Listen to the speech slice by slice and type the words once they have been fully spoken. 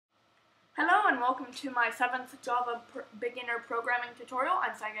welcome to my 7th Java beginner programming tutorial.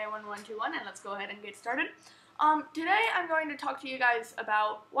 I'm Saigai1121 and let's go ahead and get started. Today I'm going to talk to you guys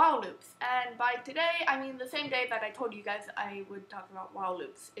about while loops, and by today I mean the same day that I told you guys I would talk about while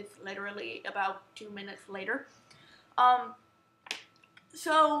loops. It's literally about 2 minutes later.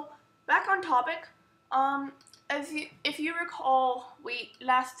 So back on topic. If you recall,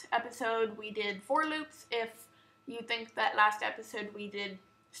 last episode we did for loops. If you think that last episode we did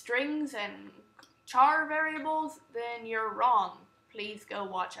strings and char variables, then you're wrong. Please go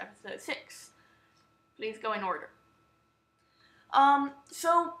watch episode 6. Please go in order.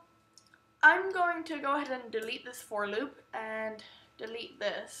 So I'm going to go ahead and delete this for loop and delete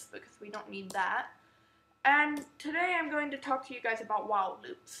this because we don't need that. And today I'm going to talk to you guys about while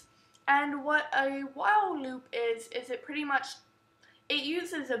loops. And what a while loop is it pretty much, it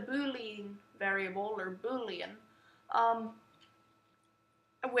uses a Boolean variable or Boolean,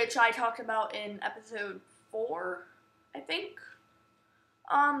 which I talked about in episode 4, I think.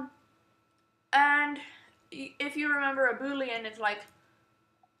 And if you remember, a Boolean is like,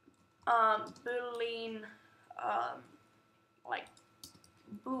 Boolean, like,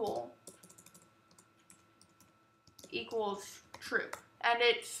 bool equals true. And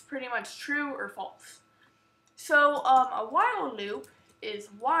it's pretty much true or false. So, a while loop is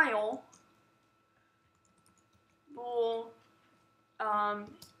while bool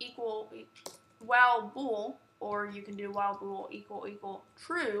while bool, or you can do while bool equal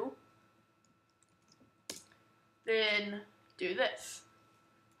true, then do this.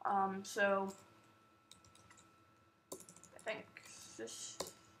 So I think this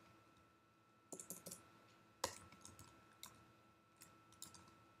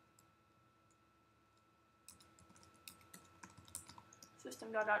system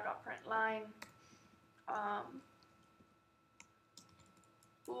 .print line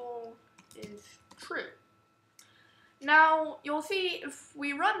bool is true. Now, you'll see if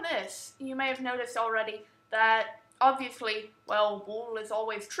we run this, you may have noticed already that obviously, well, bool is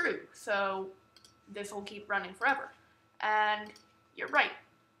always true, so this will keep running forever. And you're right.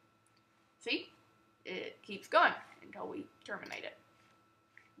 See? It keeps going until we terminate it.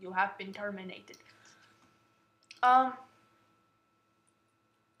 You have been terminated.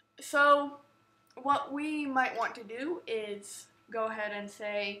 So what we might want to do is go ahead and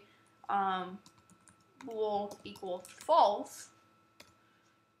say bool equals false,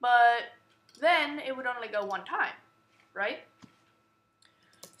 but then it would only go one time, right?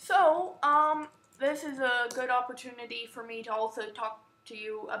 So this is a good opportunity for me to also talk to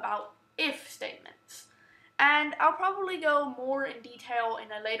you about if statements. And I'll probably go more in detail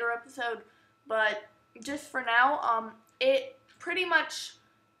in a later episode, but just for now, it pretty much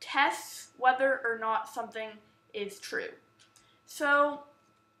tests whether or not something is true. So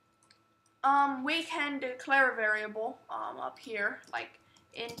we can declare a variable up here, like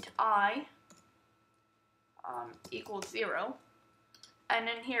int I equals 0, and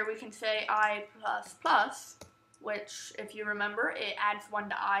in here we can say I plus plus, which, if you remember, it adds 1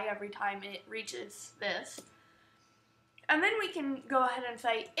 to I every time it reaches this. And then we can go ahead and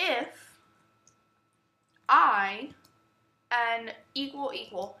say if I and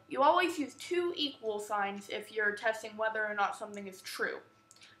equal. You always use 2 equal signs if you're testing whether or not something is true,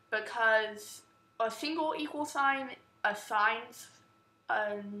 because a single equal sign assigns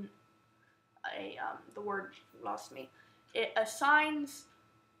the word lost me. It assigns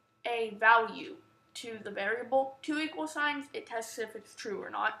a value to the variable. 2 equal signs, it tests if it's true or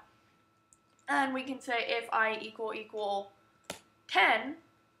not. And we can say if I equal 10,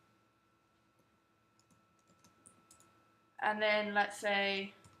 and then let's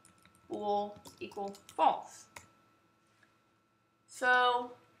say bool equal false.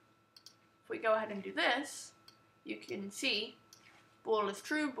 So if we go ahead and do this, you can see bool is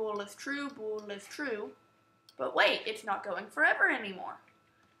true, bool is true, bool is true, but wait, it's not going forever anymore.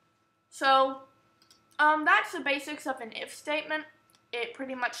 So that's the basics of an if statement. It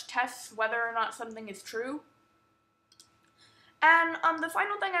pretty much tests whether or not something is true. And the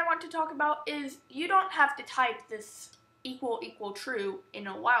final thing I want to talk about is you don't have to type this equal true in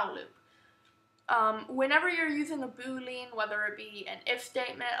a while loop. Whenever you're using a Boolean, whether it be an if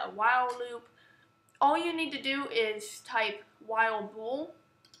statement, a while loop, all you need to do is type while bool,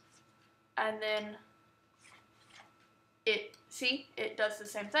 and then it does the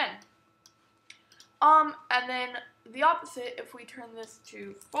same thing. And then the opposite, if we turn this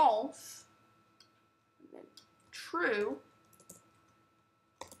to false, and then true,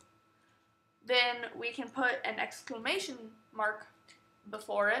 then we can put an exclamation mark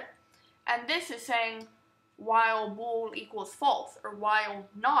before it, and this is saying while bool equals false, or while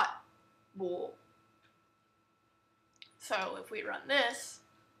not bool. So if we run this,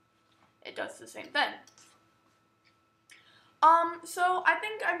 it does the same thing. So I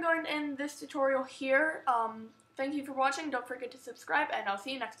think I'm going to end this tutorial here. Thank you for watching. Don't forget to subscribe, and I'll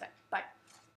see you next time. Bye.